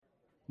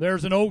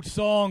There's an old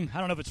song, I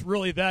don't know if it's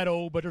really that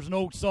old, but there's an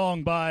old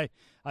song I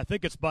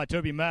think it's by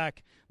Toby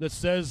Mac, that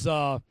says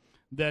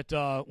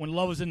that when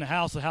love is in the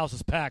house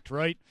is packed,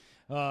 right?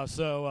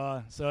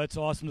 So it's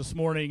awesome this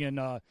morning,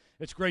 and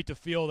it's great to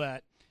feel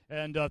that.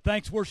 And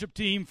thanks, worship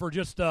team, for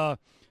just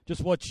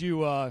what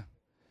you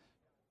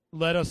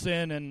let us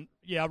in. And,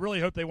 yeah, I really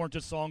hope they weren't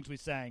just songs we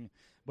sang,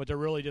 but they're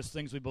really just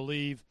things we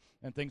believe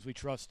and things we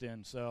trust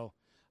in. So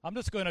I'm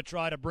just going to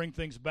try to bring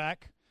things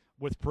back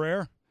with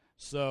prayer.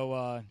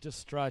 So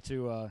just try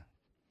to,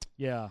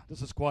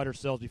 this is quiet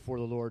ourselves before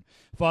the Lord.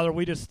 Father,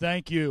 we just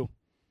thank you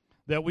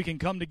that we can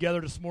come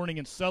together this morning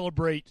and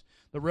celebrate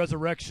the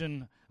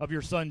resurrection of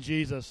your Son,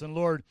 Jesus. And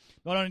Lord,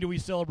 not only do we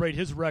celebrate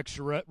his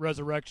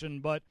resurrection,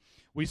 but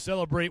we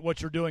celebrate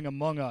what you're doing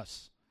among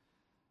us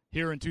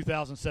here in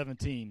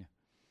 2017.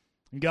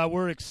 And God,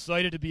 we're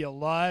excited to be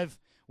alive.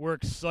 We're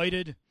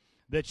excited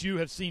that you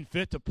have seen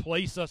fit to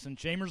place us in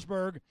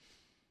Chambersburg.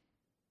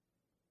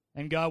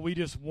 And God, we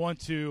just want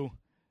to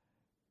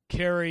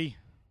carry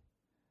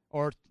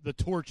the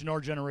torch in our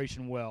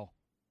generation well.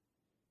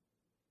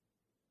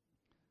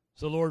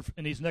 So, Lord,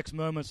 in these next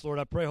moments, Lord,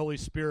 I pray, Holy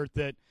Spirit,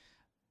 that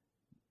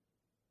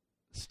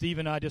Steve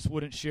and I just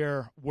wouldn't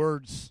share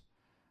words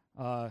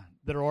that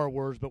are our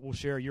words, but we'll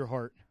share your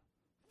heart,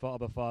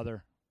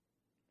 Father.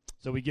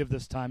 So we give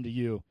this time to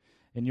you.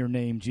 In your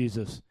name,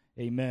 Jesus,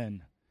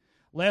 amen.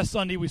 Last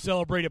Sunday, we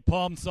celebrated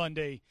Palm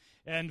Sunday,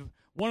 and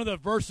one of the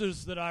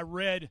verses that I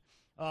read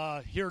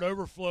here at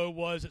Overflow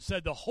was, it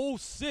said the whole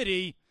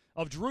city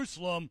of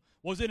Jerusalem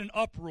was in an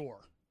uproar.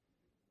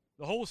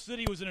 The whole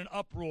city was in an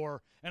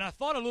uproar. And I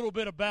thought a little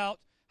bit about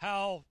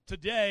how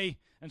today,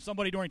 and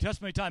somebody during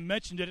testimony time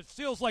mentioned it, it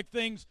feels like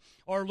things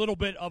are a little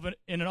bit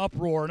in an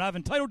uproar. And I've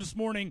entitled this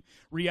morning,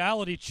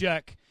 Reality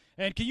Check.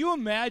 And can you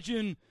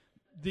imagine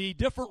the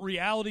different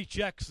reality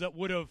checks that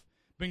would have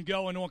been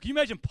going on? Can you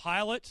imagine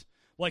Pilate?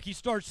 Like he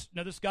starts,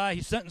 this guy,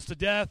 he's sentenced to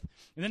death,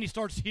 and then he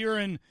starts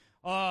hearing,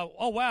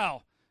 oh,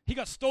 wow, he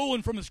got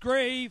stolen from his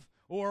grave,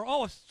 or,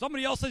 oh,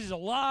 somebody else says he's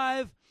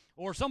alive,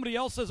 or somebody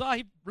else says,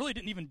 he really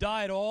didn't even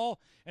die at all.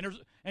 And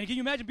can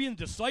you imagine being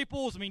the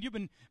disciples? I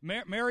mean,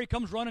 Mary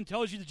comes running,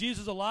 tells you that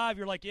Jesus is alive.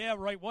 You're like, yeah,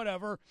 right,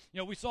 whatever.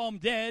 We saw him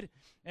dead,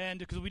 and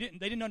because they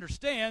didn't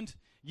understand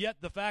yet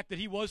the fact that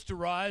he was to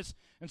rise.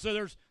 And so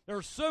there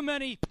are so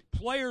many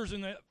players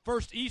in the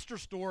first Easter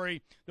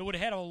story that would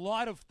have had a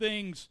lot of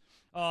things.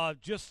 They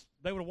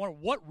would have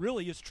wondered what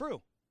really is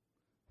true.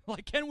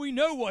 Like, can we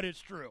know what is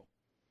true?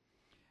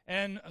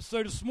 And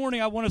so this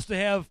morning I want us to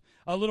have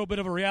a little bit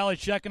of a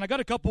reality check. And I got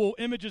a couple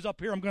images up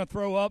here I'm going to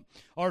throw up,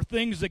 are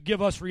things that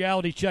give us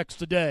reality checks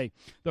today.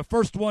 The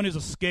first one is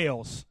a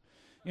scales.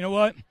 You know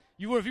what?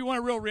 If you want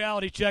a real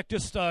reality check,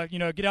 just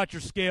get out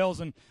your scales.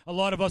 And a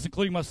lot of us,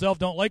 including myself,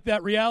 don't like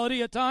that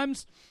reality at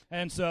times.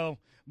 And so,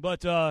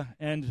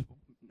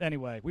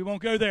 anyway, we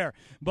won't go there.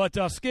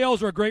 But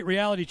scales are a great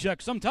reality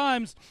check.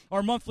 Sometimes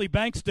our monthly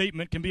bank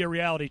statement can be a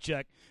reality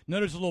check.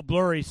 Notice it's a little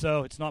blurry,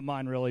 so it's not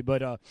mine really,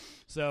 but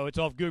so it's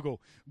off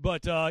Google.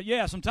 But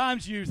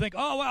sometimes you think,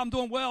 oh, well, I'm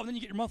doing well, and then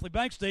you get your monthly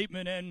bank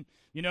statement, and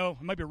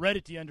it might be red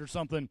at the end or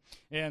something.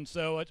 And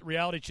so it's a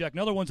reality check.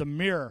 Another one's a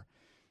mirror.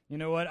 You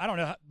know what? I don't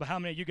know how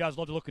many of you guys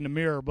love to look in the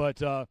mirror, but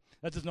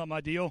that's just not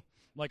my deal.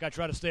 Like, I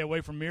try to stay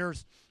away from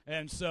mirrors,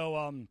 and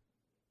so.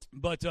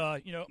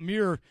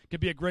 Mirror could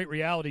be a great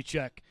reality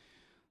check.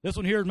 This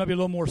one here is maybe a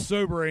little more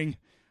sobering.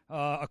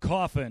 A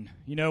coffin.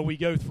 We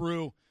go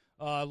through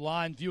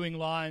viewing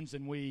lines,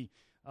 and we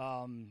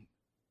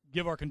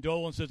give our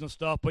condolences and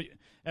stuff. But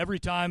every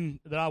time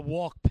that I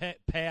walk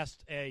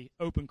past a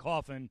open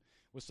coffin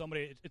with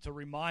somebody, it's a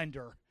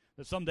reminder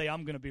that someday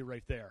I'm going to be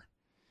right there,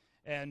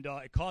 and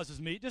it causes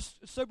me, it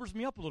sobers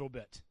me up a little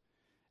bit.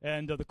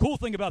 And the cool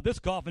thing about this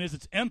coffin is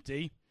it's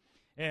empty.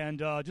 And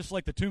just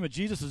like the tomb of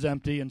Jesus is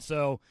empty, and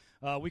so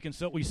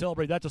we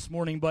celebrate that this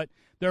morning. But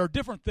there are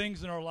different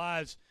things in our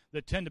lives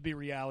that tend to be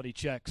reality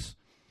checks.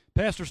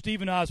 Pastor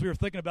Steve and I, as we were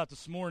thinking about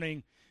this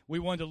morning, we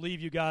wanted to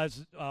leave you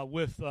guys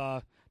with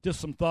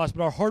just some thoughts.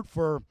 But our heart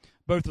for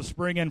both the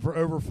spring and for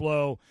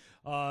Overflow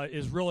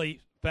is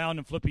really found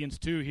in Philippians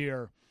 2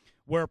 here,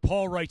 where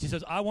Paul writes, he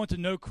says, I want to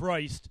know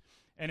Christ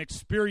and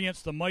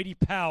experience the mighty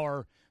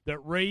power that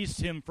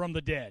raised him from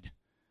the dead.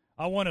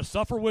 I want to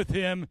suffer with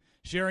him,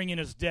 sharing in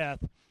his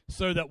death,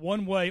 so that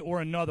one way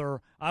or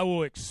another I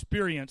will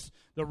experience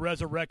the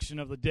resurrection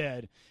of the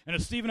dead. And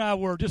as Steve and I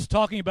were just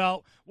talking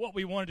about what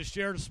we wanted to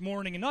share this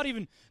morning, and not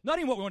even what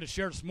we wanted to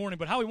share this morning,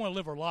 but how we want to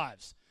live our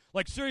lives.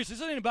 Like, seriously,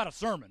 this isn't about a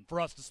sermon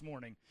for us this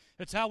morning.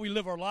 It's how we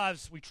live our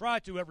lives. We try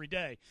to every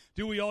day.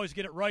 Do we always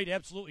get it right?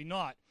 Absolutely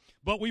not.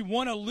 But we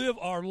want to live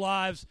our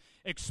lives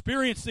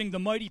experiencing the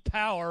mighty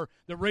power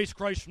that raised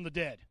Christ from the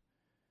dead.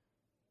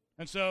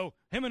 And so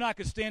him and I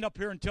could stand up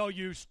here and tell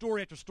you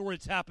story after story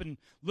that's happened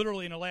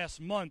literally in the last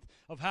month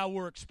of how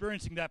we're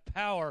experiencing that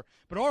power.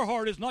 But our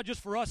heart is not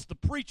just for us, the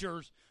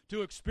preachers,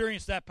 to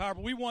experience that power,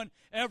 but we want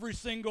every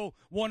single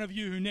one of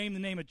you who name the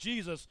name of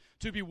Jesus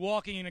to be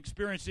walking and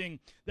experiencing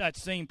that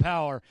same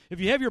power. If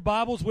you have your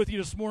Bibles with you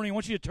this morning, I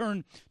want you to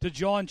turn to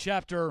John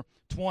chapter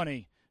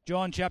 20.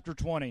 John chapter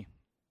 20.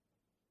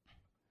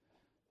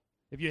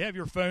 If you have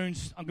your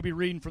phones, I'm going to be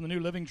reading from the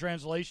New Living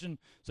Translation,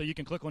 so you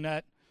can click on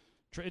that.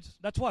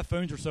 That's why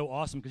phones are so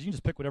awesome, because you can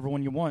just pick whatever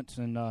one you want,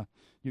 and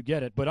you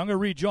get it. But I'm going to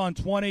read John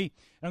 20, and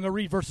I'm going to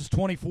read verses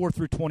 24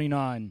 through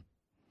 29.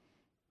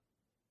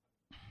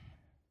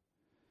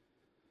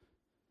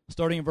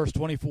 Starting in verse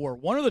 24.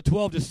 One of the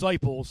 12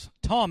 disciples,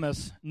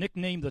 Thomas,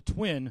 nicknamed the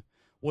twin,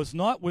 was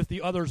not with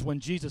the others when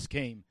Jesus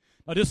came.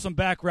 Now, just some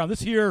background.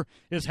 This here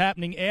is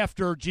happening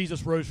after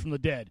Jesus rose from the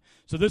dead.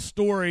 So this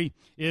story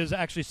is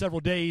actually several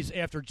days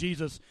after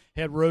Jesus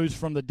had rose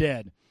from the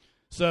dead.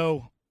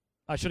 So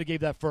I should have gave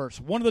that first.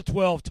 One of the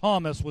 12,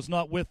 Thomas, was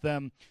not with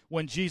them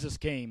when Jesus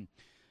came.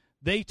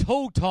 They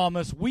told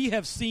Thomas, "We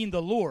have seen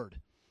the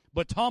Lord."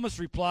 But Thomas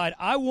replied,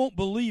 "I won't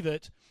believe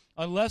it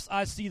unless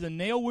I see the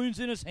nail wounds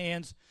in his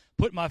hands,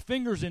 put my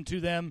fingers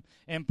into them,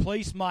 and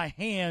place my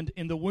hand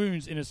in the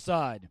wounds in his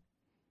side."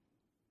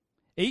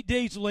 8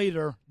 days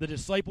later, the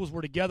disciples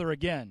were together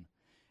again,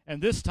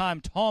 and this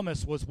time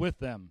Thomas was with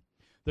them.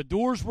 The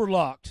doors were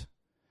locked,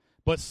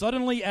 but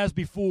suddenly, as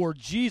before,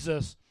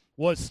 Jesus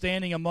was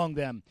standing among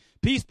them.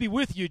 "Peace be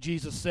with you,"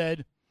 Jesus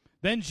said.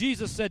 Then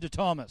Jesus said to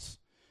Thomas,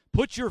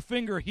 "Put your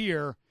finger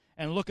here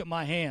and look at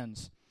my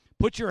hands.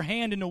 Put your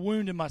hand in the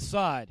wound in my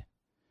side.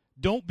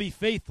 Don't be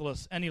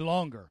faithless any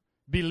longer.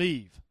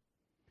 Believe."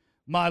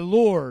 "My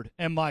Lord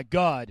and my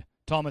God,"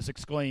 Thomas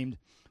exclaimed.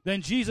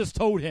 Then Jesus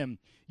told him,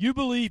 "You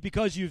believe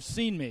because you've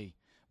seen me.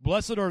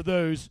 Blessed are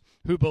those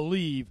who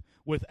believe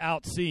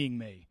without seeing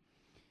me."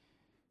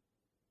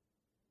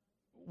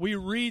 We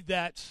read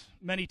that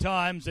many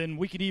times, and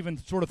we could even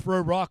sort of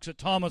throw rocks at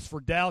Thomas for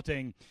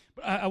doubting.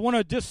 But I want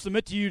to just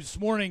submit to you this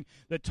morning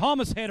that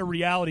Thomas had a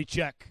reality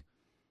check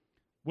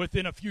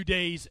within a few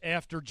days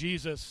after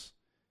Jesus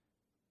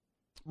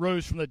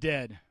rose from the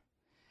dead.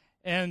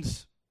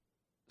 And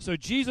so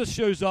Jesus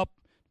shows up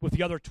with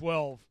the other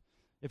 12.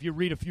 If you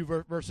read a few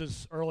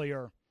verses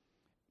earlier,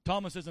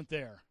 Thomas isn't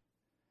there.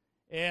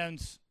 And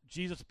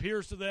Jesus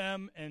appears to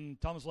them, and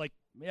Thomas is like,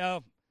 yeah,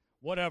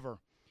 whatever.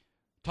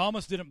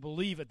 Thomas didn't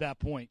believe at that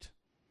point.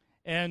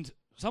 And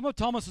some of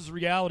Thomas's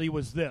reality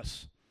was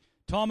this.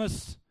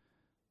 Thomas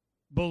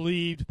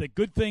believed that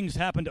good things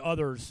happen to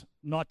others,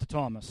 not to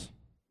Thomas.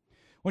 I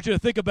want you to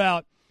think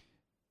about,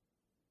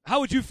 how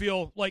would you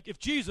feel like if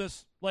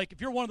Jesus, like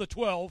if you're one of the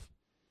 12,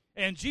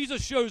 and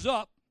Jesus shows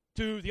up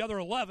to the other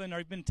 11, or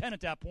you've been 10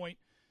 at that point,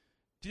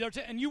 to the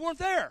other 10, and you weren't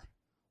there?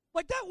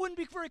 Like, that wouldn't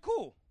be very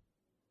cool.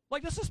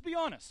 Like, let's just be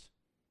honest.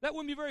 That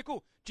wouldn't be very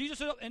cool. Jesus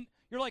showed up, and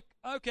you're like,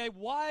 okay,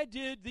 why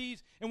did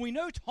these? And we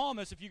know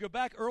Thomas, if you go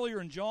back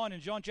earlier in John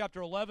chapter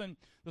 11,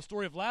 the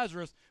story of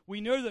Lazarus, we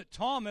know that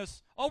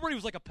Thomas already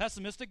was like a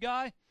pessimistic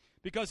guy,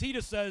 because he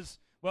just says,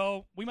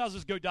 well, we might as well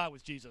just go die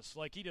with Jesus.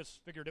 Like, he just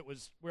figured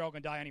we're all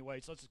going to die anyway,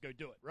 so let's just go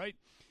do it, right?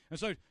 And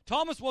so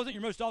Thomas wasn't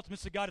your most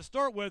optimistic guy to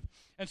start with,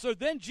 and so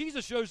then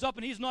Jesus shows up,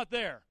 and he's not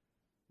there.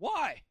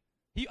 Why?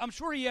 I'm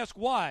sure he asked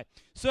why.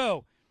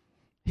 So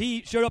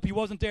he showed up, he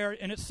wasn't there,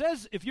 and it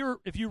says, if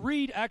you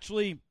read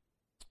actually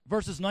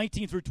verses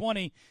 19 through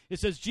 20, it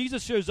says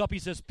Jesus shows up, he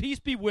says, "Peace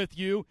be with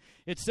you."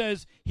 It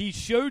says he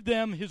showed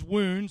them his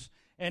wounds,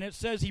 and it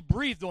says he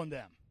breathed on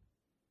them.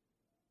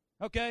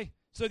 Okay?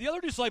 So the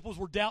other disciples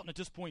were doubting at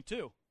this point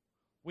too.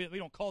 We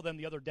don't call them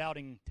the other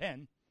doubting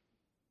 10,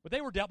 but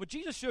they were doubting. But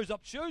Jesus shows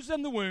up, shows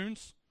them the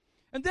wounds,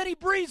 and then he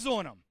breathes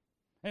on them.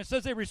 And it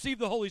says they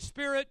received the Holy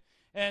Spirit,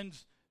 and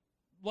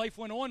life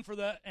went on for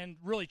that and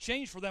really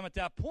changed for them at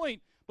that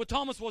point, but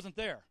Thomas wasn't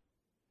there.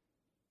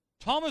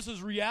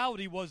 Thomas's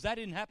reality was that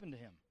didn't happen to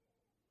him.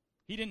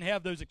 He didn't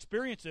have those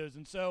experiences,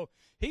 and so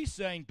he's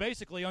saying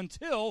basically,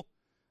 until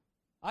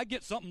I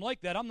get something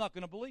like that, I'm not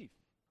going to believe.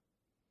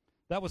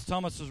 That was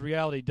Thomas's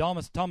reality.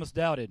 Thomas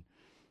doubted.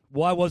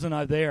 Why wasn't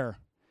I there?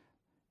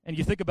 And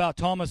you think about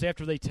Thomas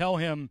after they tell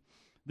him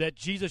that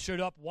Jesus showed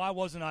up, why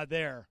wasn't I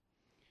there?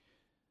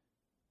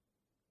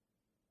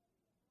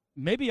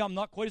 Maybe I'm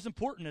not quite as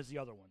important as the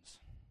other ones.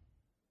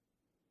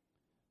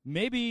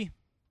 Maybe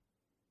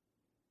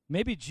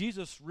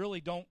Jesus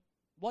really don't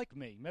like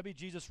me. Maybe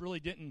Jesus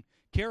really didn't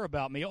care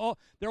about me.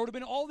 There would have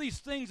been all these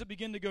things that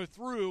begin to go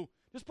through.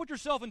 Just put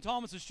yourself in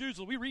Thomas's shoes.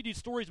 We read these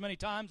stories many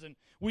times, and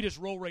we just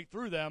roll right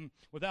through them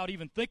without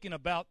even thinking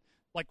about,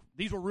 like,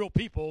 these were real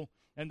people,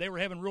 and they were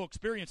having real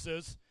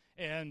experiences,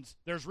 and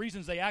there's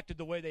reasons they acted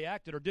the way they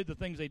acted or did the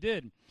things they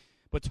did.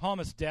 But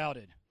Thomas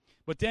doubted.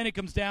 But then it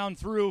comes down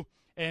through,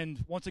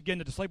 and once again,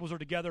 the disciples are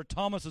together.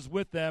 Thomas is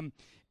with them,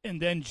 and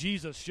then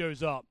Jesus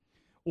shows up,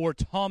 or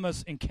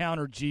Thomas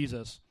encountered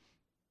Jesus.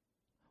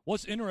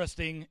 What's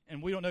interesting,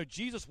 and we don't know,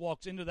 Jesus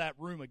walks into that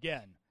room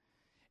again,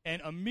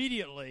 and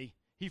immediately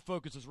he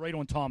focuses right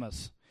on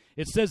Thomas.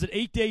 It says that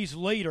 8 days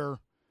later,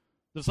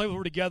 the disciples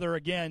were together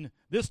again.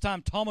 This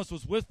time Thomas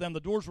was with them. The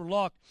doors were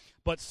locked,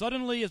 but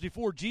suddenly, as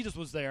before, Jesus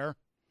was there.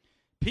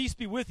 "Peace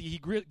be with you." He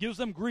gives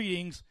them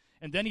greetings,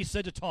 and then he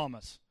said to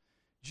Thomas,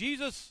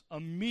 Jesus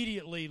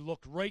immediately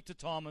looked right to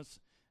Thomas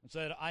and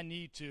said, I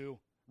need to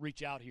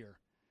reach out here.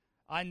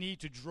 I need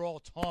to draw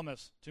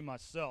Thomas to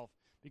myself,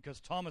 because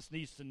Thomas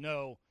needs to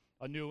know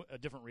a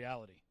different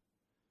reality.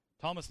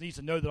 Thomas needs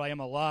to know that I am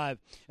alive.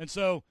 And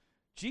so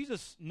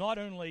Jesus not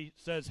only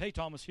says, hey,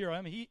 Thomas, here I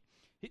am.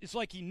 It's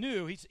like he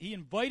knew. He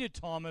invited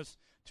Thomas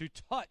to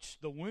touch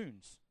the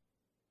wounds.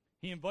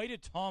 He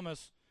invited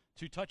Thomas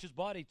to touch his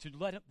body, to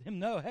let him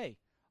know, hey,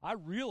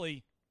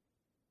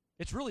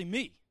 it's really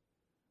me.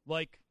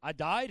 Like, I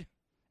died,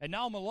 and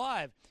now I'm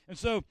alive. And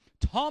so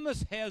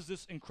Thomas has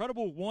this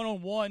incredible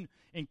one-on-one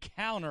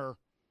encounter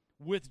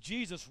with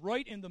Jesus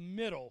right in the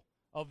middle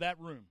of that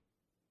room,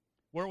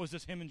 where it was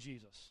just him and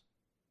Jesus.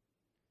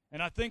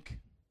 And I think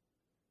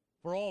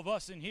for all of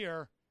us in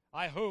here,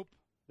 I hope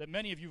that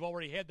many of you have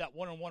already had that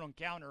one-on-one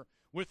encounter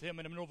with him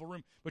in the middle of a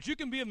room. But you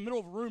can be in the middle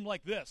of a room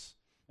like this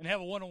and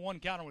have a one-on-one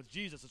encounter with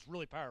Jesus. It's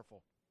really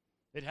powerful.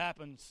 It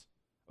happens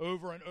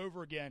over and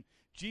over again.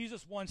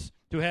 Jesus wants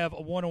to have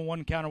a one-on-one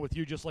encounter with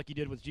you just like he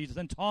did with Jesus.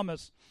 And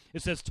Thomas,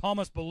 it says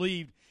Thomas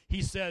believed.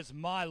 He says,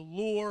 my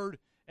Lord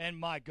and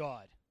my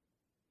God.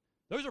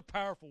 Those are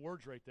powerful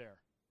words right there.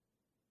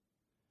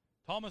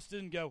 Thomas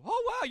didn't go,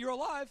 oh, wow, you're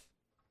alive.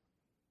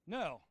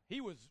 No,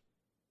 he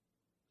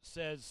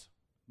says,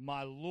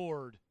 my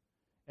Lord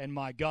and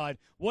my God.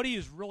 What he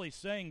is really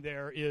saying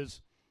there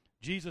is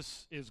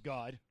Jesus is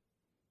God.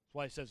 That's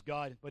why he says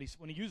God. But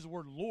when he uses the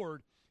word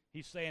Lord,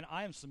 he's saying,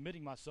 I am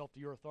submitting myself to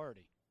your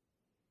authority.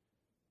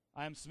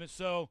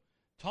 So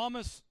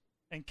Thomas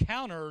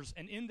encounters,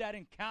 and in that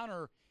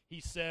encounter, he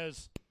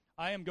says,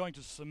 I am going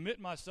to submit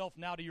myself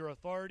now to your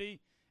authority,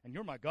 and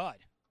you're my God.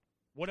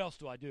 What else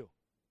do I do?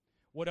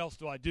 What else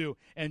do I do?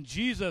 And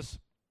Jesus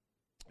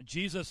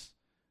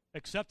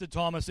accepted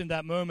Thomas in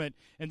that moment.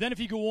 And then if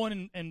you go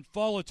on and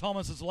follow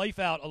Thomas's life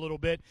out a little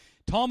bit,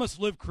 Thomas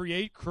lived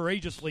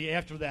courageously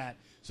after that.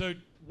 So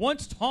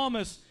once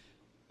Thomas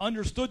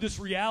understood this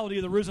reality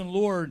of the risen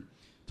Lord,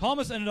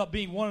 Thomas ended up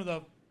being one of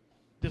the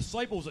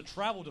disciples that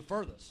traveled the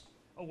furthest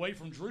away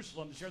from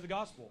Jerusalem to share the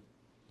gospel.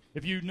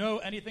 If you know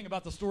anything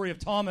about the story of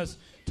Thomas,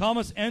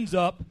 Thomas ends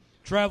up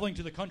traveling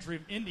to the country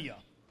of India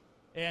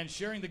and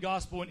sharing the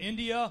gospel in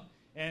India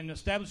and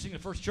establishing the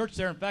first church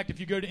there. In fact, if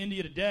you go to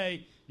India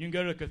today, you can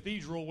go to the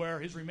cathedral where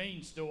his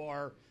remains still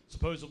are,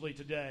 supposedly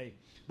today.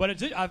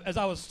 But as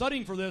I was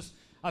studying for this,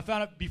 I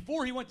found out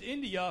before he went to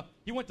India,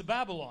 he went to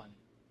Babylon.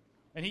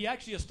 And he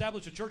actually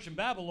established a church in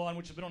Babylon,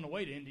 which has been on the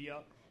way to India.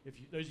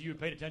 Those of you who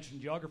paid attention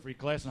in geography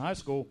class in high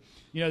school,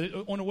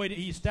 on the way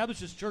he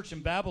established this church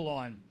in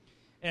Babylon.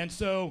 And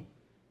so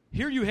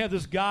here you have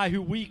this guy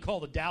who we call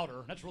the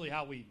doubter. That's really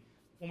how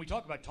when we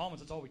talk about Thomas,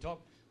 that's all we talk.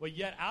 But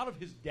yet out of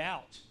his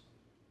doubt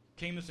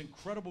came this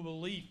incredible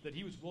belief that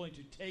he was willing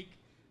to take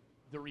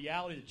the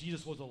reality that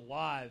Jesus was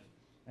alive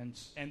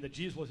and that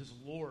Jesus was his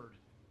Lord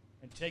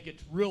and take it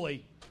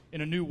really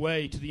in a new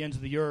way to the ends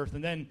of the earth.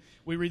 And then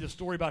we read the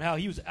story about how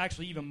he was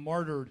actually even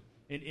martyred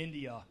in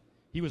India.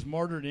 He was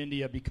martyred in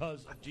India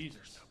because of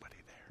Jesus.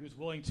 He was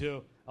willing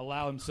to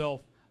allow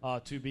himself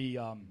to be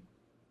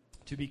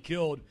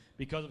killed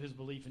because of his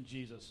belief in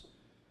Jesus.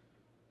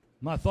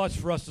 My thoughts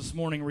for us this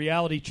morning,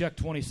 Reality Check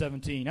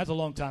 2017. That's a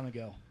long time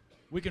ago.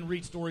 We can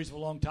read stories of a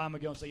long time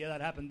ago and say, yeah,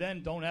 that happened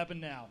then, don't happen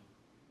now.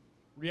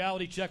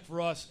 Reality check for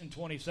us in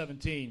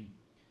 2017.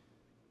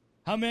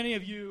 How many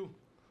of you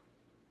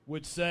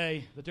would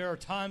say that there are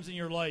times in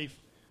your life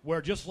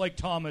where, just like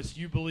Thomas,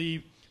 you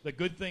believe that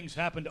good things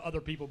happen to other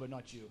people but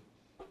not you?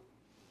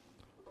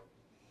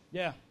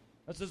 Yeah,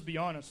 let's just be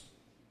honest.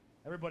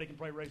 Everybody can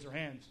probably raise their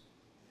hands.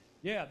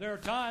 Yeah, there are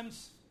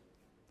times,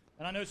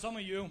 and I know some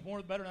of you,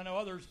 more better than I know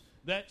others,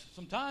 that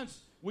sometimes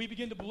we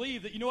begin to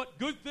believe that, you know what,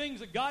 good things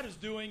that God is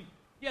doing,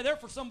 yeah, they're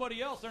for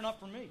somebody else. They're not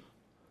for me.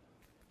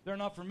 They're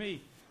not for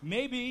me.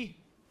 Maybe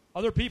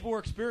other people are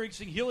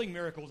experiencing healing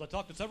miracles. I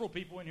talked to several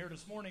people in here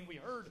this morning. We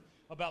heard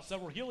about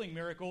several healing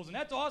miracles, and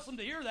that's awesome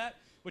to hear that.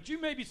 But you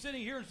may be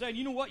sitting here and saying,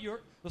 you know what,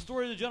 the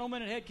story of the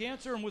gentleman that had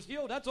cancer and was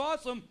healed, that's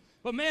awesome.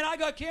 But man, I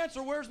got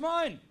cancer. Where's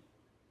mine?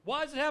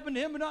 Why does it happen to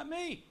him but not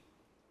me?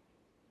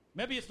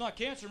 Maybe it's not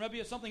cancer. Maybe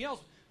it's something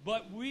else.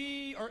 But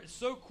we are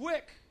so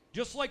quick,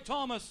 just like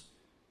Thomas,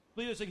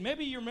 saying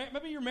maybe your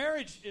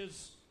marriage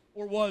is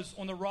or was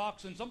on the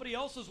rocks and somebody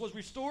else's was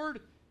restored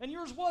and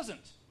yours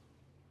wasn't.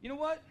 You know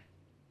what?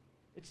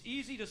 It's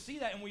easy to see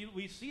that, and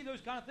we see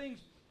those kind of things.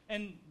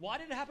 And why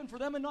did it happen for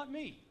them and not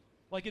me?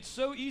 Like, it's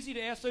so easy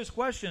to ask those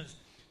questions.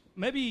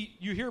 Maybe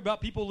you hear about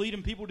people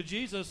leading people to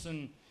Jesus,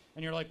 and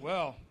you're like,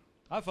 well,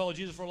 I've followed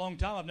Jesus for a long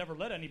time. I've never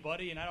led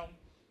anybody, and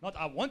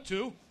I want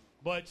to,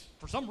 but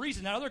for some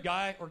reason that other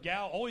guy or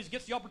gal always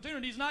gets the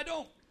opportunities and I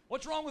don't.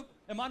 What's wrong with,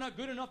 am I not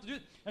good enough to do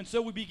it? And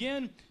so we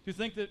begin to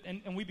think that,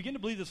 and we begin to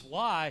believe this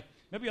lie.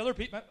 Maybe other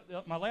people,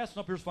 my last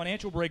one up here is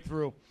financial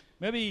breakthrough.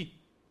 Maybe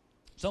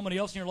somebody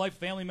else in your life,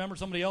 family member,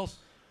 somebody else,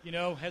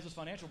 has this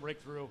financial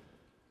breakthrough.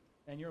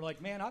 And you're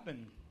like, man, I've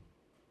been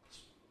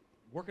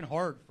working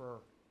hard for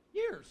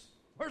years.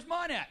 Where's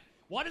mine at?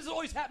 Why does it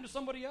always happen to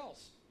somebody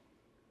else?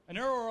 And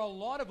there are a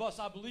lot of us,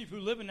 I believe, who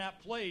live in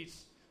that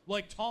place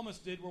like Thomas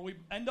did, where we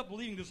end up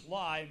believing this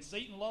lie, and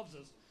Satan loves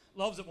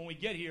it when we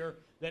get here,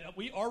 that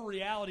our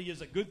reality is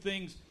that good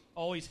things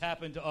always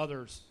happen to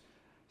others.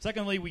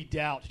 Secondly, we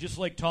doubt. Just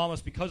like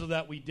Thomas, because of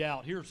that, we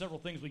doubt. Here are several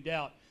things we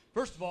doubt.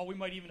 First of all, we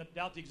might even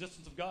doubt the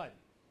existence of God.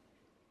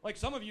 Like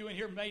some of you in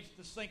here may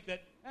just think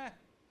that,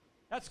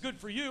 that's good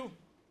for you,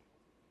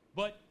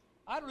 but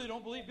I really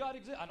don't believe God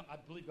exists. I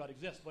believe God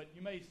exists, but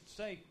you may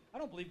say, I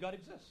don't believe God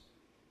exists.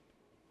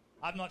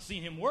 I've not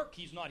seen him work.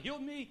 He's not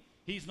healed me.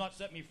 He's not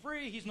set me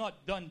free. He's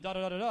not done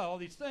da-da-da-da-da, all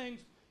these things.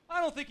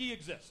 I don't think he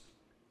exists.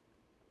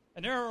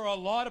 And there are a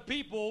lot of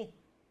people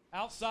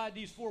outside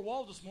these four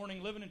walls this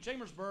morning living in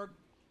Chambersburg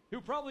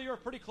who probably are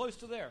pretty close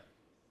to there.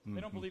 Mm-hmm.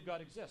 They don't believe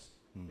God exists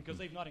because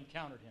they've not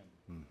encountered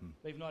him. Mm-hmm.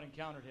 They've not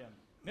encountered him.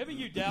 Maybe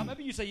you doubt.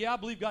 Maybe you say, yeah, I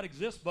believe God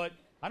exists, but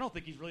I don't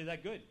think he's really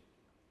that good.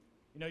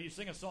 You know, you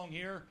sing a song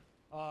here.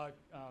 I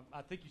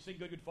think you sing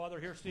Good, Good Father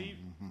here, Steve,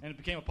 and it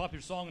became a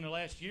popular song in the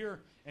last year.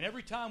 And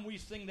every time we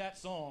sing that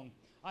song,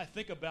 I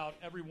think about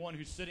everyone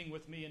who's sitting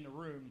with me in the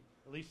room,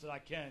 at least that I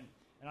can,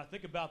 and I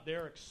think about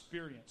their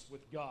experience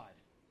with God.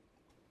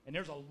 And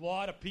there's a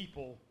lot of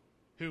people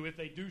who, if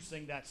they do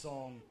sing that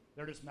song,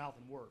 they're just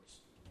mouthing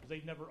words because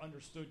they've never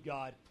understood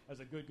God as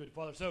a good, good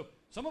Father. So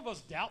some of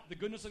us doubt the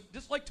goodness of,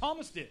 just like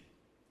Thomas did.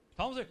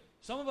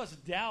 Some of us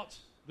doubt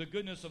the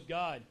goodness of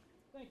God.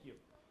 Thank you.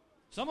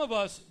 Some of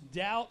us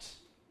doubt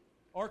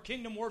our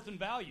kingdom worth and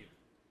value.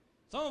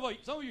 Some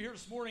of you here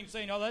this morning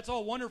saying, oh, that's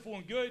all wonderful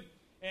and good,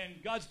 and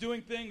God's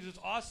doing things. It's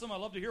awesome. I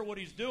love to hear what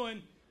he's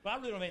doing, but I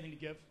really don't have anything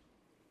to give.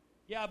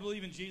 Yeah, I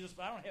believe in Jesus,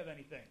 but I don't have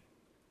anything.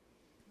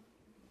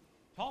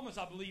 Thomas,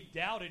 I believe,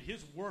 doubted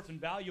his worth and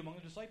value among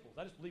the disciples.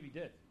 I just believe he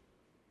did.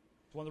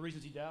 It's one of the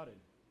reasons he doubted.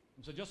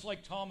 And so just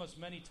like Thomas,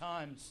 many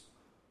times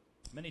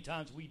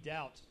we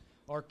doubt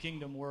our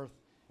kingdom worth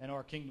and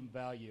our kingdom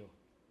value.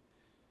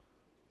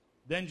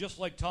 Then just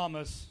like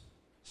Thomas,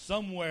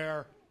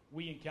 somewhere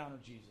we encounter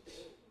Jesus.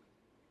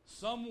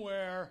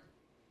 Somewhere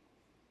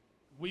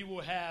we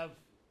will have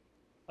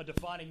a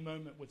defining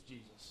moment with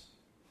Jesus.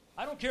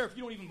 I don't care if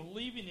you don't even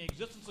believe in the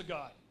existence of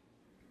God.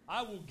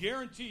 I will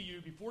guarantee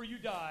you, before you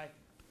die,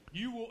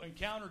 you will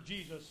encounter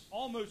Jesus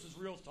almost as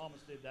real as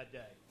Thomas did that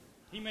day.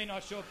 He may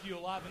not show up to you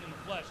alive and in the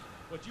flesh,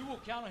 but you will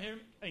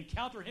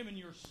encounter him in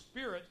your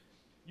spirit.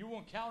 You will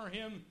encounter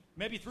him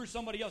maybe through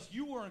somebody else.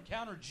 You will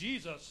encounter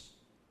Jesus,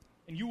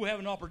 and you will have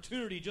an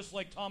opportunity, just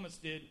like Thomas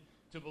did,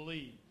 to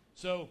believe.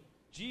 So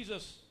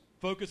Jesus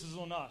focuses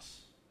on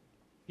us.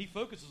 He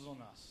focuses on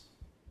us.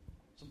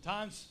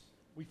 Sometimes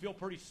we feel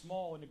pretty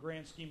small in the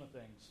grand scheme of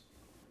things.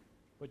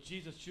 But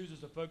Jesus chooses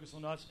to focus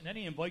on us, and then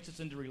he invites us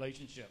into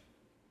relationship.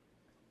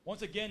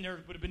 Once again, there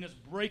would have been this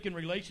break in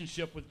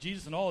relationship with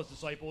Jesus and all his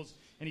disciples,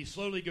 and he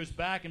slowly goes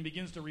back and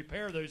begins to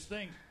repair those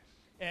things.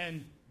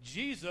 And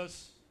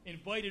Jesus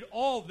invited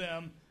all of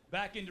them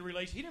back into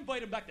relationship. He didn't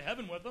invite them back to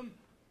heaven with them.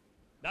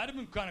 That would have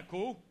been kind of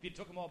cool if he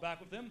took them all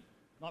back with him.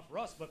 Not for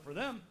us, but for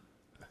them.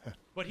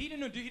 But he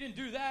didn't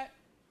do that,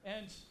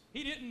 and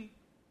he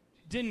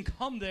didn't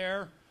come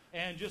there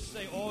and just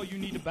say, oh, you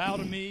need to bow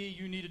to me,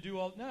 you need to do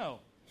all. No.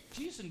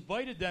 Jesus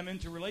invited them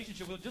into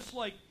relationship with him, just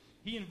like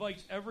he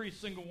invites every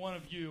single one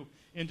of you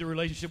into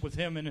relationship with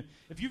him. And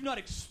if you've not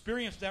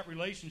experienced that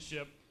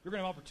relationship, you're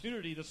going to have an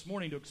opportunity this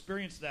morning to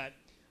experience that.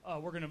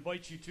 We're going to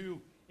invite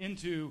you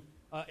into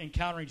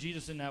encountering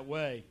Jesus in that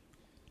way.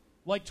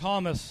 Like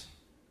Thomas,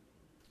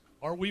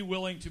 are we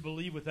willing to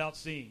believe without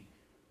seeing?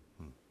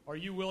 Are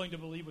you willing to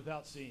believe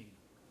without seeing?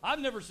 I've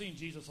never seen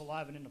Jesus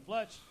alive and in the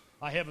flesh.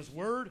 I have his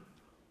word.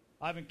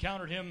 I've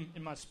encountered him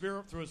in my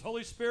spirit through his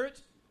Holy Spirit.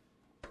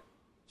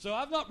 So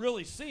I've not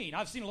really seen.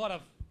 I've seen a lot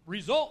of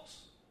results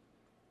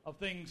of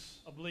things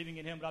of believing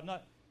in him, but I've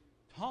not.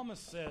 Thomas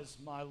says,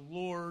 my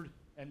Lord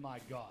and my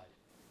God.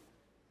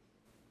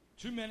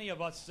 Too many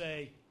of us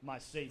say, my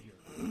Savior.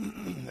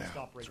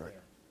 Stop right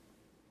there.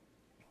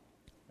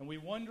 And we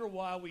wonder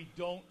why we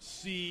don't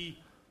see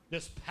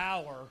this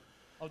power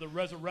of the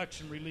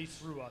resurrection released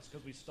through us,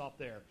 because we stop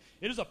there.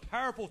 It is a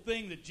powerful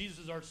thing that Jesus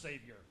is our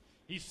Savior.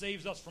 He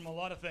saves us from a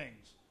lot of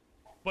things.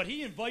 But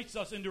he invites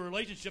us into a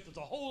relationship that's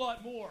a whole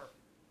lot more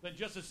than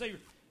just a Savior.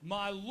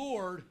 My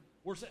Lord,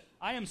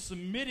 I am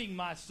submitting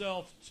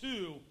myself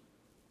to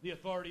the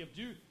authority of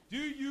Jesus. Do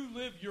you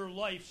live your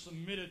life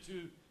submitted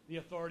to the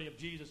authority of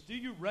Jesus? Do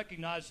you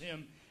recognize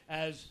him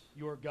as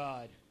your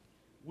God?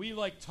 We,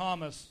 like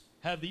Thomas,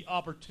 have the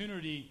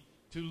opportunity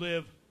to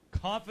live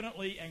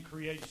confidently and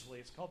courageously.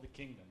 It's called the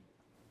kingdom.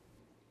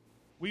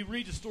 We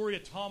read the story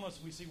of Thomas,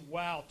 and we see,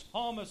 wow,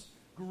 Thomas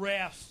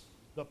grasped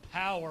the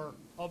power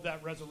of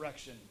that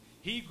resurrection.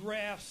 He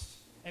grasped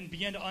and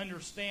began to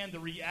understand the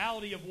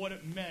reality of what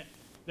it meant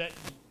that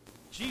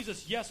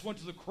Jesus, yes, went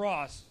to the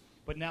cross,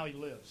 but now he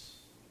lives.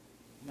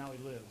 Now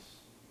he lives.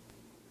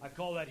 I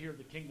call that here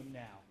the kingdom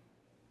now.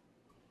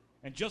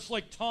 And just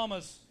like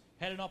Thomas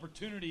had an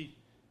opportunity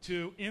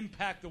to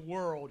impact the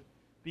world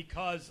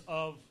because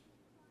of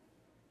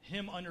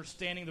him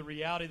understanding the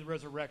reality of the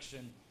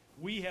resurrection,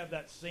 we have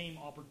that same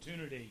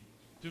opportunity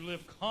to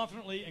live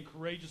confidently and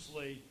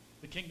courageously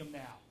the kingdom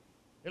now.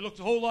 It looks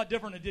a whole lot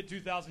different than it did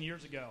 2,000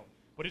 years ago,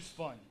 but it's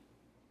fun.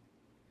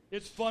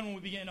 It's fun when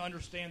we begin to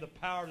understand the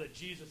power that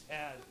Jesus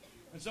has.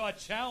 And so I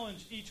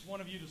challenge each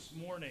one of you this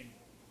morning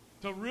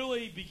to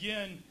really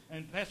begin,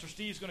 and Pastor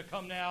Steve's going to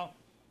come now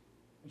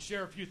and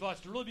share a few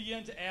thoughts, to really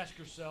begin to ask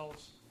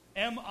yourselves,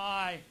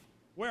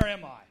 where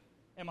am I?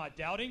 Am I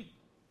doubting?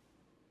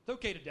 It's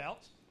okay to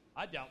doubt.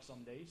 I doubt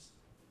some days.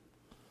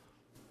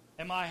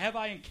 Have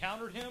I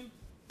encountered him?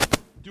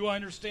 Do I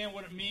understand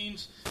what it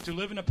means to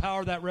live in the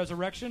power of that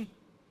resurrection?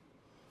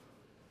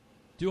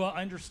 Do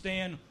I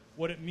understand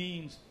what it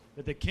means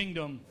that the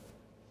kingdom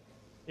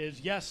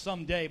is, yes,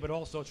 someday, but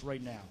also it's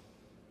right now?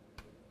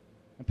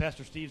 And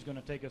Pastor Steve's going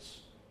to take us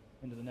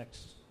into the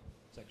next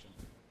section.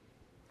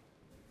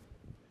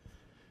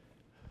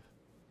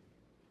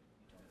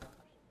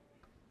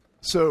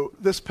 So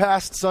this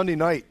past Sunday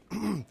night,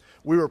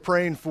 we were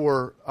praying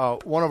for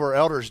one of our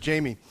elders,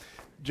 Jamie.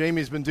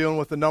 Jamie's been dealing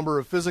with a number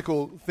of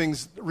physical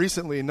things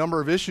recently, a number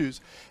of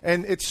issues.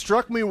 And it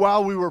struck me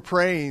while we were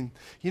praying,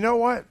 you know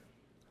what?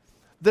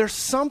 There's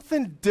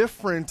something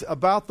different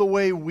about the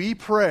way we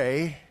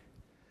pray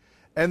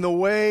and the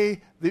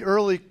way the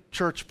early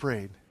church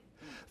prayed,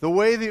 the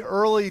way the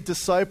early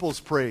disciples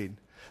prayed.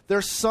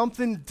 There's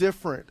something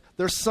different.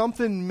 There's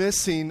something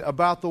missing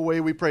about the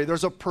way we pray.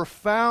 There's a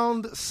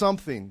profound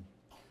something.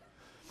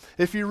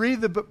 If you read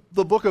the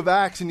book of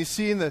Acts and you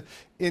see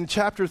in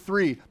chapter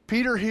 3,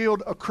 Peter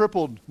healed a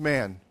crippled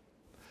man.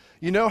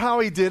 You know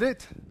how he did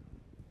it?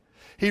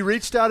 He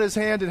reached out his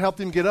hand and helped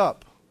him get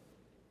up.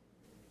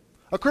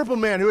 A crippled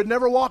man who had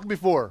never walked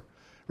before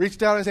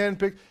reached out his hand and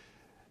picked.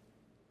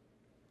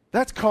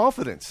 That's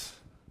confidence.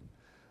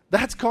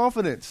 That's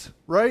confidence,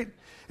 right?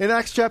 In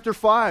Acts chapter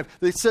 5,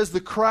 it says the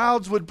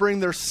crowds would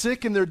bring their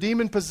sick and their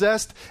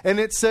demon-possessed, and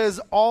it says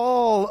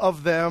all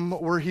of them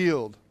were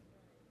healed.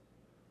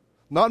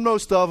 Not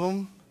most of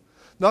them.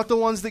 Not the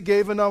ones that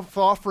gave enough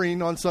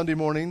offering on Sunday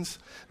mornings.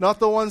 Not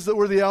the ones that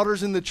were the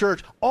elders in the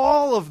church.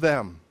 All of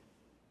them.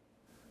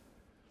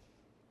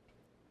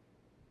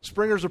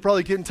 Springers are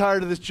probably getting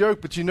tired of this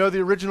joke, but you know the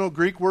original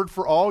Greek word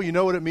for all? You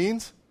know what it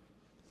means?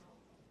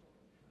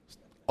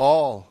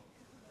 All.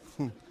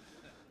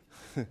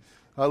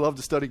 I love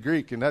to study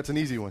Greek, and that's an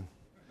easy one.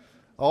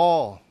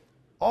 All.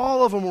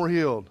 All of them were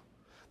healed.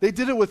 They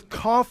did it with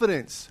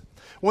confidence.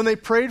 When they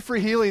prayed for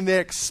healing, they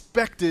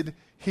expected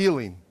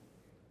healing.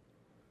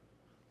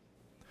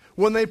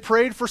 When they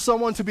prayed for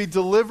someone to be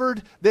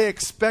delivered, they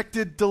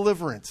expected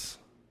deliverance.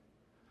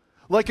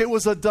 Like it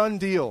was a done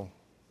deal.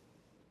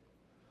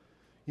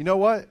 You know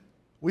what?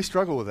 We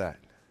struggle with that.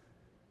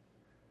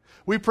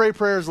 We pray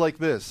prayers like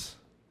this.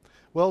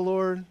 Well,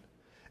 Lord,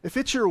 if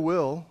it's your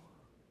will,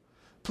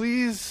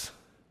 please,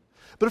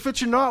 but if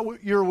it's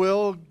not your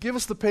will, give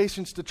us the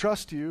patience to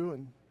trust you.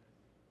 And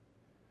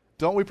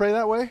don't we pray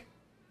that way?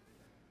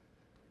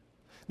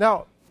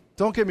 Now,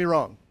 don't get me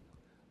wrong.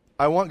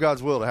 I want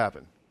God's will to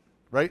happen,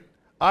 right?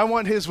 I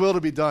want his will to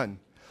be done.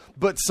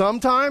 But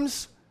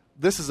sometimes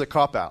this is a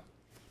cop-out.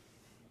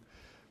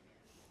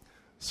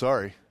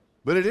 Sorry,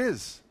 but it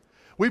is.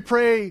 We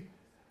pray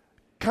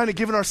kind of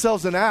giving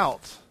ourselves an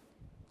out.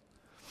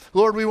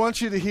 Lord, we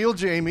want you to heal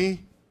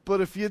Jamie, but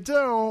if you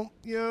don't,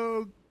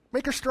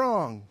 make her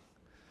strong.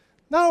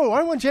 No,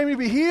 I want Jamie to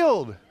be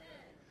healed.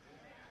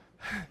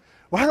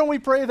 Why don't we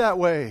pray that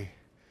way?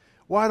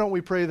 Why don't we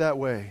pray that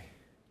way?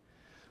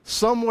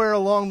 Somewhere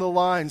along the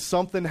line,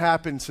 something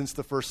happened since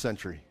the first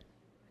century.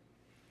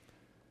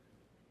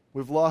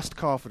 We've lost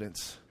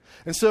confidence.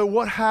 And so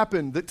what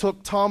happened that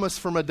took Thomas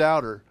from a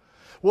doubter?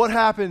 What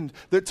happened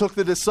that took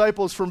the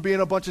disciples from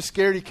being a bunch of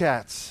scaredy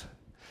cats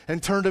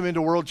and turned them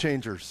into world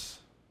changers?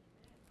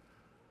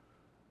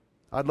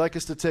 I'd like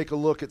us to take a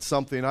look at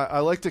something. I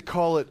like to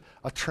call it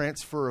a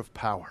transfer of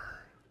power.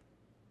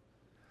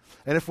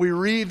 And if we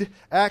read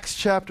Acts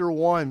chapter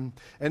 1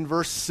 and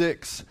verse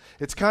 6,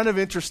 it's kind of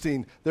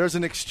interesting. There's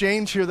an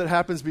exchange here that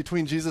happens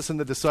between Jesus and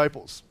the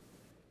disciples.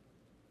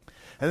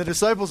 And the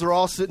disciples are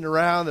all sitting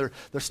around.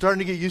 They're starting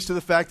to get used to the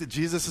fact that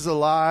Jesus is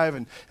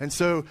alive. And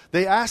so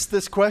they asked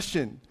this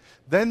question.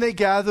 Then they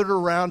gathered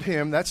around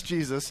him, that's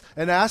Jesus,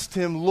 and asked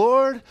him,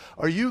 Lord,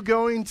 are you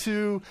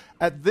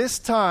at this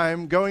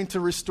time, going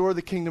to restore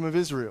the kingdom of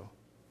Israel?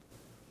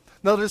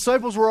 Now the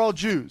disciples were all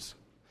Jews.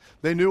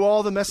 They knew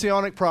all the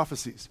messianic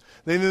prophecies.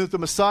 They knew that the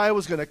Messiah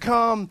was going to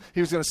come. He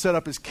was going to set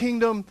up his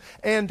kingdom.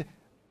 And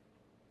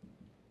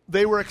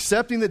they were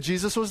accepting that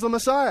Jesus was the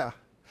Messiah.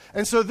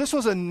 And so this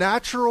was a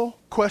natural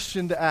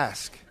question to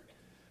ask.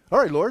 All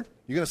right, Lord,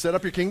 you going to set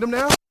up your kingdom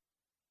now?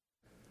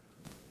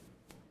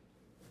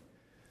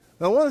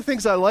 Now, one of the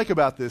things I like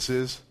about this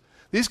is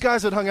these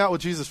guys had hung out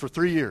with Jesus for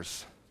 3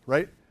 years,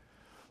 right?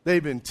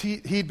 He'd been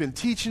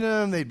teaching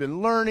them. They'd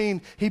been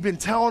learning. He'd been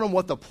telling them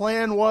what the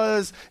plan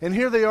was. And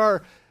here they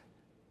are.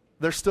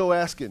 They're still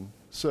asking,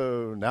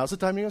 so now's the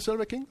time you're going to set up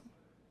a kingdom?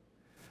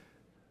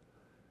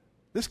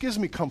 This gives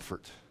me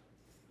comfort.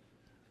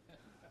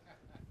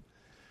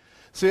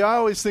 See, I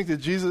always think that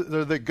Jesus,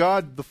 or that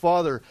God the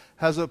Father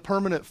has a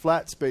permanent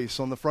flat space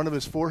on the front of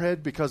his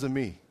forehead because of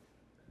me.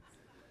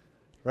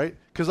 Right?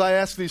 Because I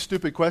ask these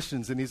stupid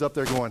questions and he's up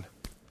there going,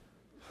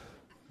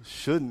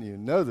 shouldn't you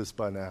know this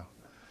by now?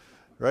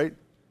 Right?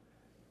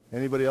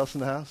 Anybody else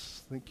in the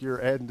house think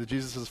you're adding to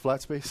Jesus'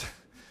 flat space?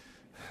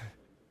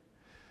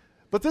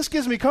 But this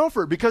gives me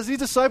comfort because these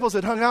disciples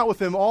had hung out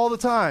with him all the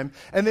time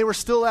and they were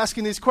still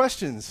asking these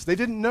questions. They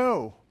didn't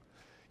know.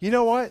 You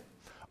know what?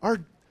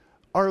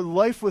 our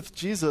life with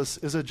Jesus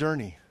is a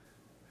journey.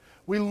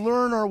 We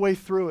learn our way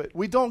through it.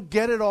 We don't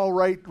get it all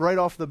right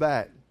off the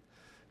bat.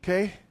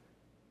 Okay?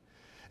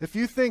 If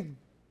you think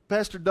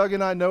Pastor Doug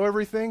and I know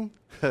everything,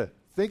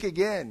 think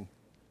again.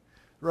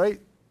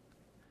 Right?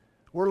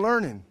 We're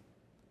learning.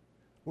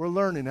 We're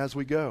learning as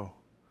we go.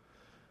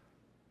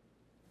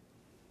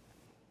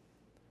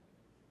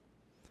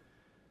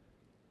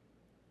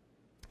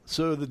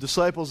 So the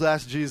disciples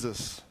asked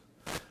Jesus,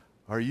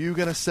 are you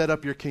going to set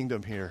up your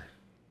kingdom here?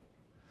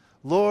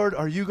 Lord,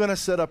 are you going to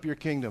set up your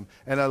kingdom?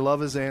 And I love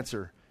his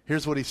answer.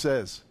 Here's what he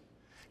says.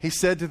 He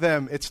said to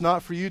them, it's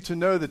not for you to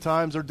know the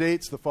times or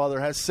dates the Father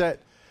has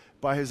set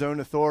by his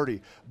own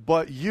authority,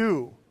 but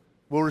you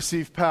will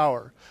receive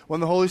power when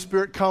the Holy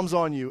Spirit comes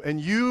on you, and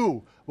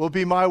you will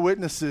be my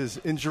witnesses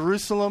in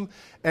Jerusalem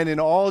and in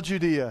all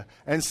Judea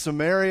and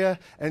Samaria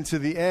and to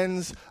the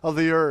ends of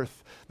the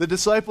earth. The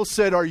disciples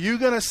said, are you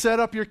going to set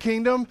up your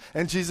kingdom?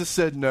 And Jesus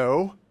said,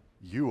 no,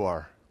 you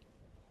are.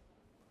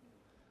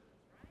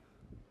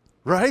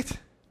 Right?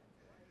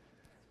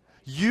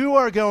 You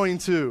are going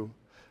to.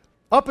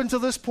 Up until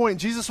this point,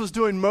 Jesus was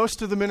doing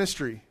most of the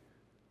ministry.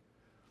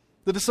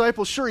 The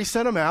disciples, sure, he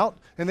sent them out,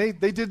 and they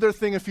did their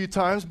thing a few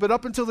times, but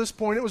up until this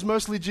point, it was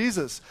mostly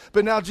Jesus.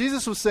 But now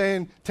Jesus was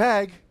saying,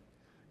 tag,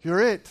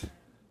 you're it.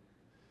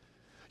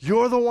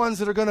 You're the ones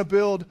that are going to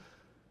build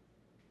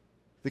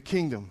the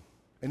kingdom.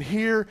 And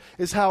here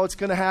is how it's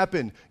going to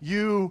happen.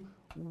 You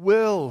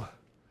will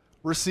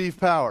receive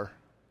power.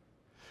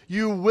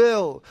 You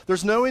will.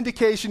 There's no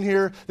indication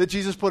here that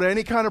Jesus put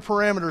any kind of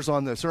parameters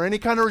on this or any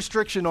kind of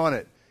restriction on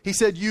it. He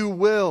said, you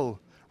will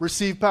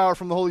receive power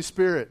from the Holy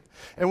Spirit.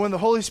 And when the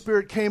Holy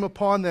Spirit came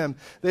upon them,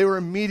 they were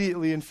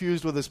immediately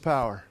infused with his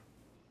power.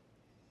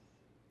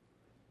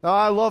 Now,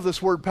 I love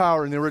this word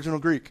power in the original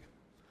Greek.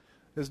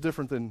 It's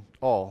different than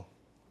all.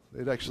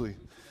 There's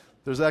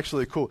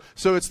actually a cool.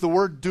 So it's the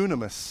word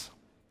dunamis.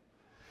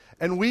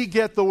 And we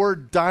get the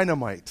word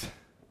dynamite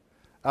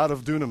out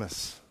of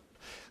dunamis.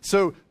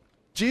 So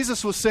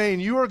Jesus was saying,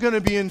 you are going to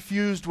be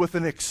infused with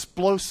an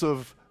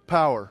explosive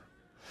power.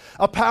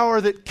 A power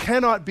that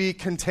cannot be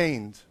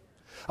contained.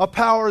 A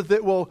power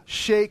that will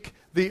shake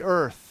the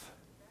earth.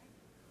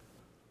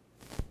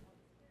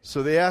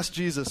 So they asked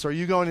Jesus, are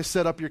you going to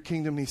set up your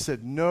kingdom? And he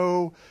said,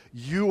 no,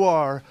 you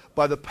are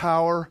by the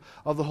power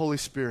of the Holy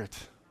Spirit.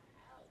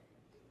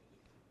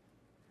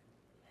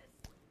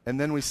 And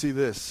then we see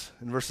this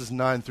in verses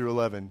 9 through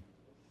 11.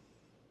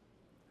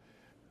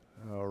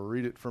 I'll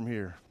read it from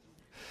here.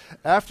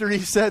 After he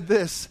said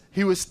this,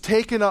 he was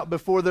taken up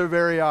before their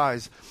very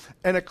eyes,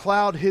 and a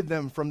cloud hid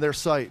them from their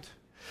sight.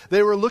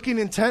 They were looking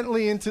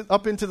intently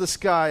up into the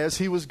sky as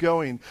he was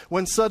going,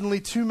 when suddenly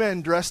 2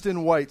 men dressed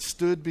in white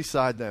stood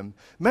beside them.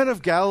 Men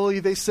of Galilee,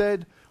 they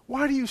said,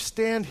 why do you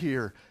stand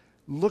here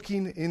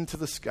looking into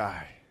the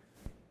sky?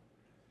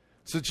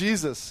 So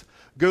Jesus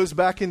goes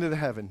back into the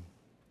heaven,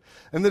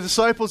 and the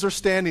disciples are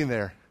standing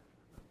there.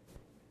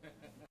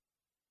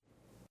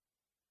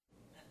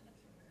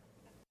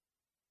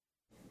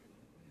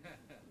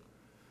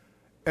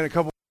 And a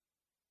couple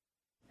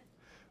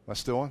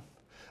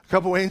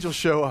angels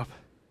show up.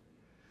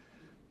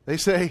 They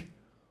say,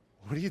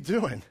 what are you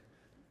doing?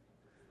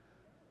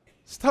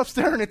 Stop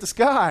staring at the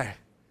sky.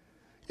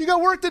 You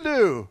got work to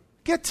do.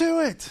 Get to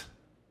it.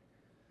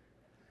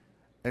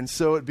 And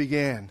so it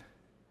began.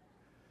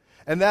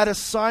 And that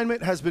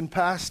assignment has been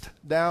passed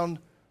down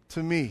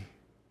to me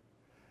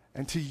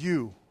and to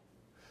you,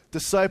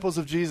 disciples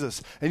of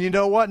Jesus. And you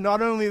know what?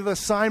 Not only the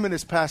assignment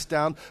is passed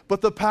down,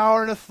 but the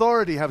power and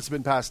authority has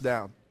been passed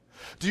down.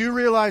 Do you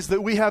realize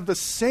that we have the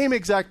same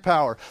exact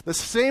power, the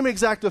same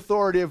exact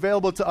authority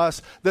available to us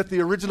that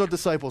the original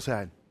disciples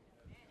had?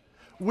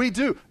 We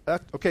do.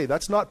 Okay,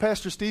 that's not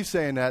Pastor Steve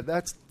saying that.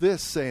 That's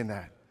this saying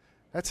that.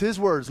 That's his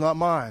words, not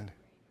mine.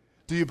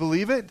 Do you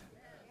believe it?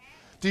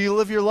 Do you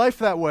live your life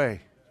that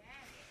way?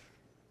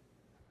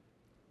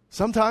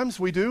 Sometimes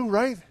we do,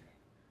 right?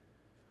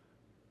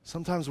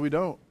 Sometimes we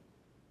don't.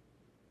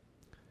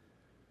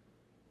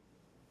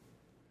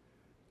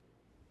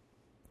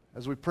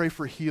 As we pray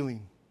for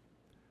healing,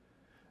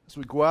 as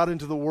we go out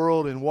into the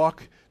world and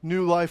walk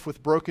new life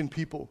with broken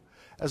people,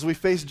 as we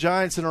face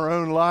giants in our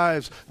own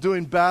lives,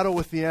 doing battle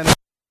with the enemy,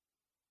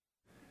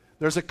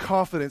 there's a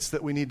confidence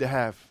that we need to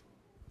have.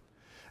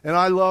 And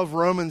I love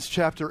Romans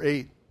chapter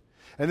 8.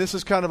 And this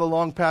is kind of a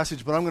long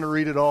passage, but I'm going to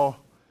read it all.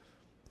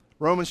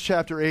 Romans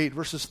chapter 8,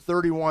 verses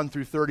 31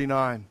 through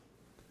 39.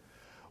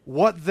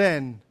 What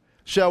then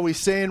shall we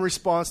say in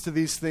response to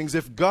these things?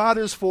 If God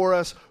is for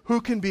us, who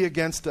can be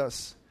against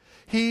us?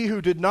 He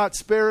who did not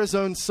spare his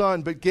own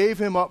son, but gave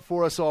him up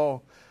for us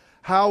all,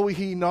 how will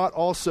he not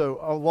also,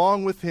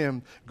 along with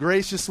him,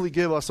 graciously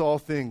give us all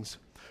things?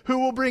 Who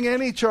will bring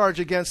any charge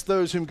against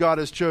those whom God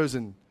has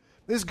chosen?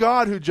 It is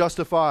God who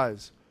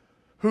justifies.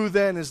 Who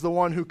then is the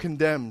one who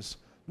condemns?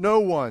 No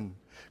one.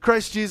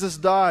 Christ Jesus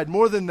died.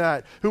 More than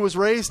that, who was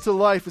raised to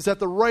life, is at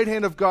the right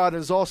hand of God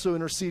and is also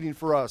interceding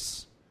for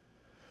us.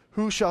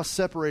 Who shall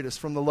separate us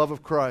from the love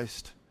of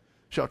Christ?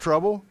 Shall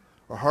trouble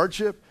or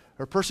hardship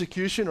or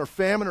persecution or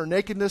famine or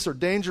nakedness or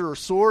danger or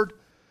sword?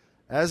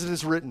 As it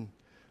is written,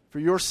 For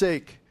your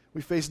sake,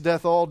 we face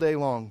death all day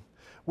long.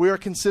 We are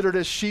considered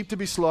as sheep to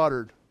be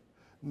slaughtered.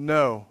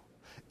 No.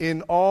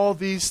 In all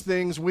these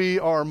things we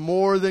are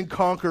more than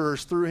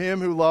conquerors through him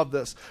who loved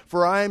us.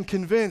 For I am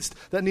convinced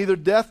that neither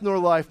death nor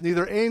life,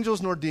 neither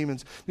angels nor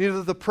demons,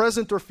 neither the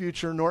present or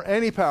future, nor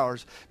any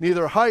powers,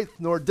 neither height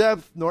nor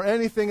depth, nor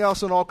anything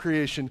else in all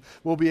creation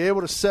will be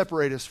able to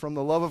separate us from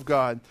the love of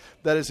God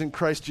that is in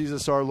Christ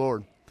Jesus our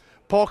Lord.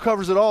 Paul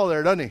covers it all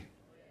there, doesn't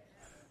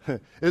he?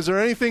 Is there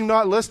anything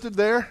not listed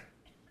there?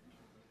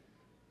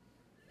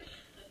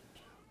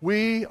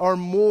 We are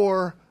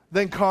more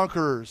than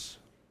conquerors.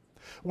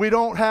 We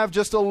don't have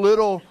just a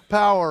little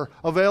power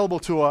available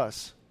to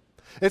us.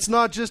 It's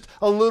not just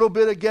a little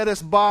bit of get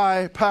us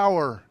by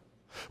power.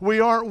 We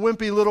aren't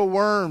wimpy little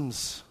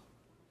worms.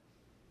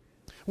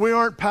 We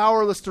aren't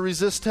powerless to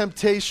resist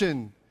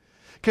temptation.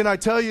 Can I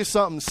tell you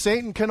something?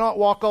 Satan cannot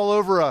walk all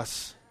over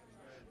us.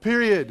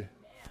 Period.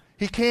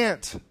 He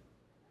can't.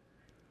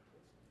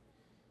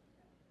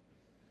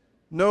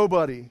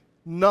 Nobody,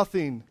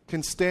 nothing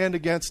can stand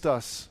against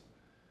us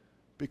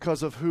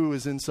because of who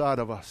is inside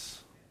of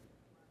us.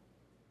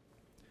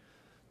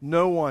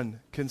 No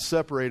one can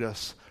separate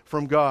us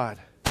from God.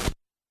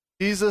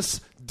 Jesus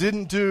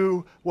didn't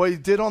do what he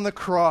did on the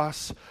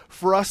cross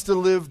for us to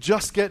live,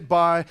 just get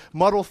by,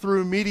 muddle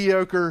through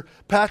mediocre,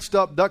 patched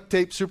up, duct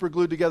tape, super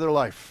glued together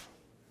life.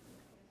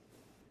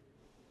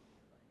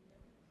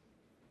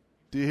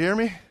 Do you hear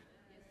me?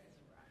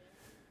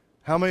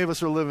 How many of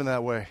us are living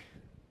that way?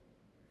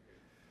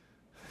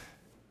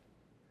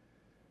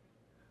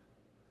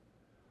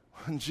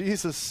 When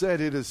Jesus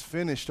said it is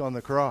finished on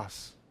the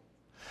cross,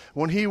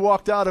 when he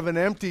walked out of an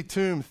empty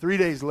tomb 3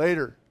 days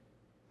later,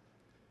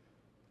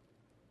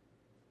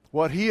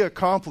 what he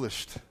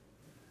accomplished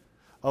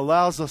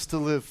allows us to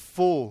live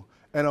full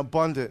and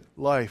abundant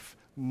life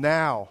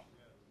now.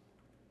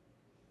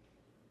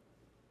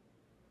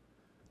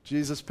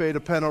 Jesus paid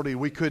a penalty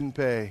we couldn't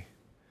pay.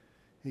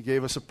 He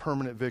gave us a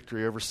permanent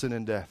victory over sin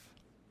and death.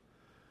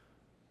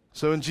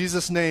 So in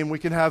Jesus' name, we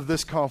can have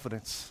this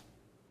confidence.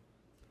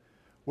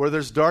 Where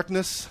there's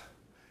darkness,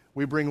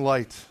 we bring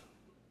light.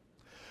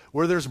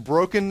 Where there's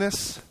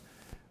brokenness,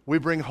 we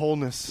bring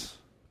wholeness.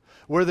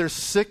 Where there's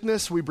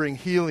sickness, we bring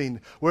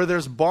healing. Where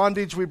there's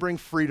bondage, we bring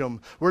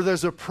freedom. Where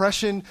there's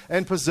oppression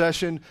and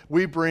possession,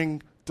 we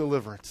bring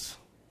deliverance.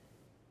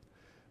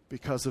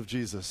 Because of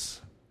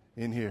Jesus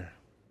in here.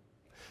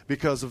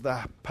 Because of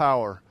the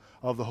power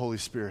of the Holy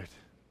Spirit.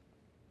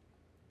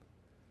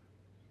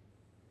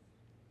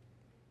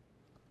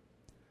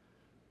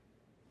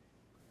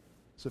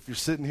 So if you're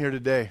sitting here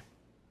today,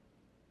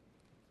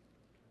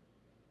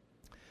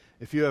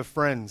 if you have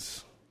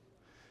friends,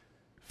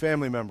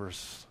 family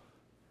members,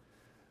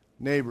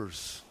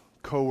 neighbors,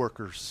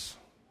 co-workers,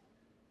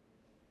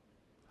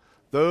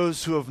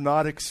 those who have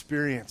not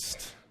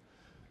experienced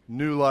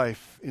new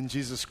life in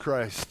Jesus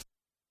Christ,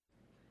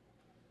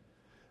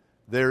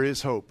 there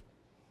is hope.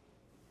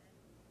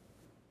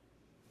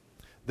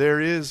 There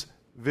is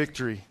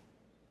victory.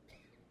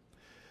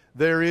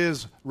 There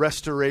is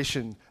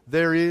restoration.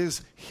 There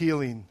is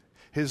healing.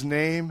 His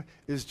name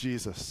is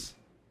Jesus.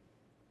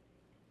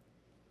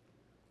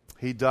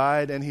 He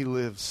died and he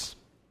lives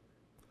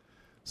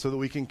so that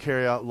we can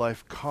carry out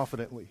life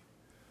confidently,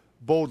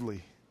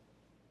 boldly,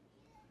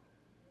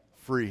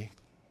 free.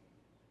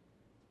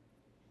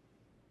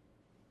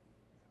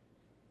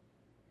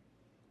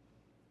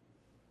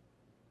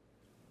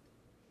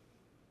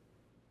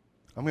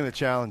 I'm going to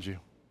challenge you.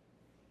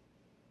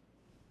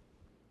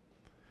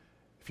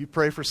 If you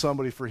pray for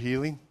somebody for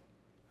healing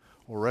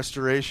or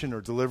restoration or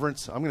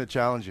deliverance, I'm going to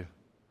challenge you.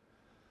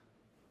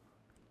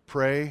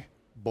 Pray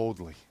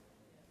boldly,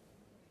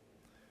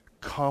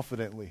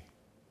 confidently.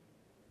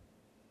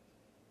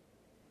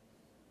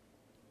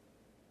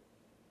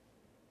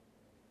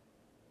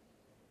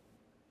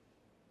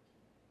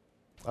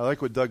 I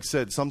like what Doug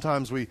said.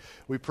 Sometimes we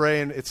pray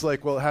and it's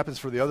like, well, it happens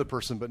for the other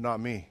person, but not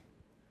me.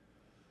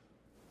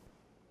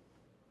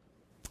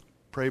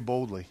 Pray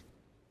boldly.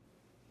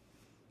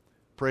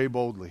 Pray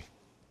boldly.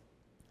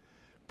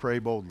 Pray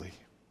boldly.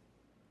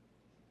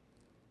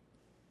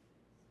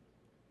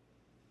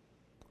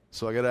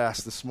 So I got to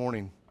ask this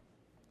morning,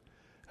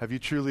 have you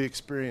truly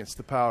experienced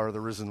the power of the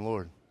risen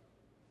Lord?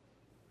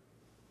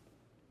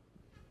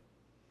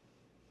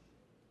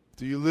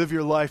 Do you live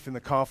your life in the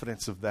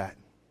confidence of that?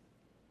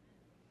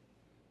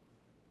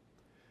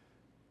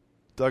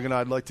 Doug and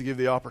I'd like to give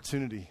the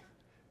opportunity,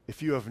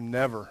 if you have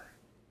never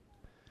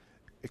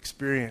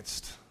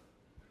experienced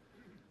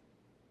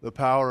the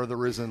power of the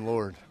risen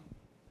Lord,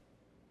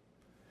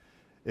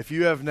 if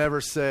you have never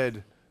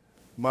said,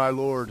 my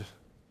Lord,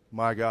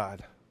 my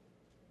God,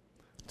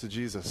 to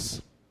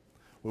Jesus,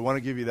 we want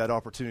to give you that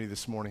opportunity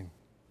this morning.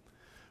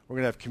 We're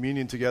going to have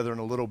communion together in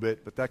a little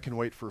bit, but that can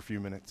wait for a few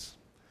minutes.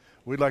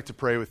 We'd like to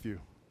pray with you.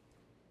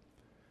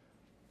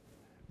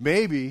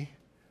 Maybe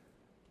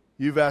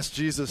you've asked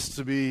Jesus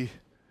to be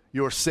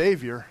your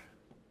Savior,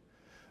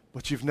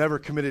 but you've never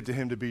committed to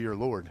Him to be your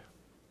Lord.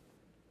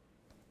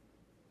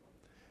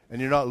 And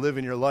you're not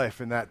living your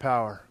life in that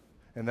power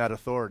and that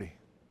authority.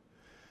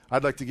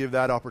 I'd like to give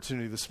that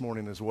opportunity this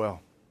morning as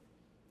well.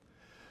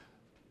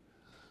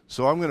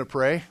 So I'm going to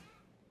pray.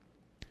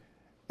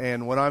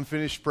 And when I'm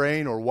finished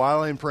praying, or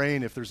while I'm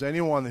praying, if there's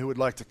anyone who would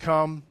like to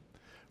come,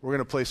 we're going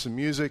to play some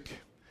music.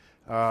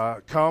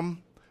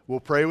 Come, we'll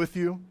pray with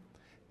you,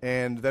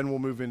 and then we'll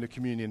move into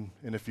communion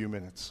in a few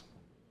minutes.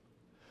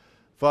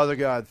 Father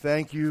God,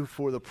 thank you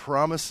for the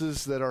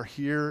promises that are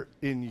here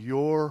in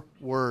your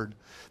word.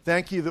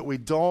 Thank you that we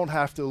don't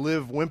have to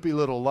live wimpy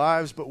little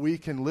lives, but we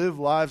can live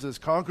lives as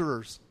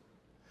conquerors.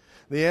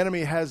 The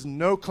enemy has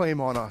no claim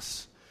on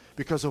us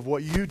because of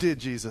what you did,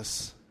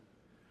 Jesus.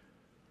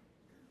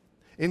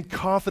 In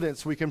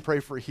confidence, we can pray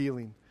for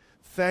healing.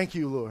 Thank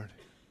you, Lord,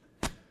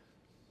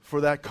 for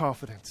that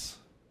confidence.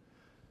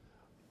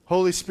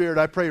 Holy Spirit,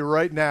 I pray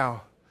right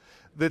now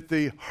that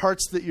the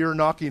hearts that you're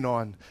knocking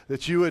on,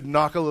 that you would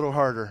knock a little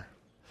harder.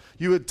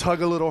 You would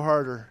tug a little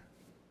harder.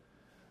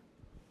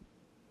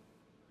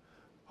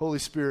 Holy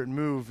Spirit,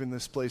 move in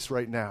this place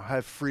right now.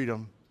 Have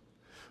freedom.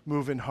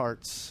 Move in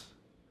hearts.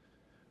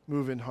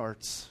 Move in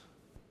hearts.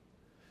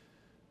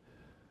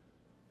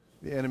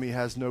 The enemy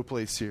has no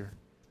place here.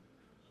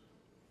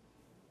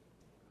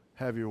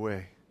 Have your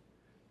way.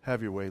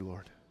 Have your way,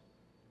 Lord.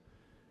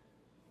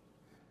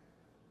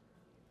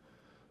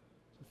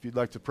 If you'd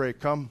like to pray,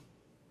 come.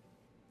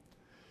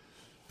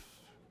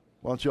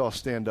 Why don't you all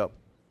stand up?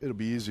 It'll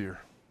be easier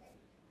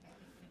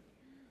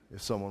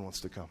if someone wants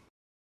to come.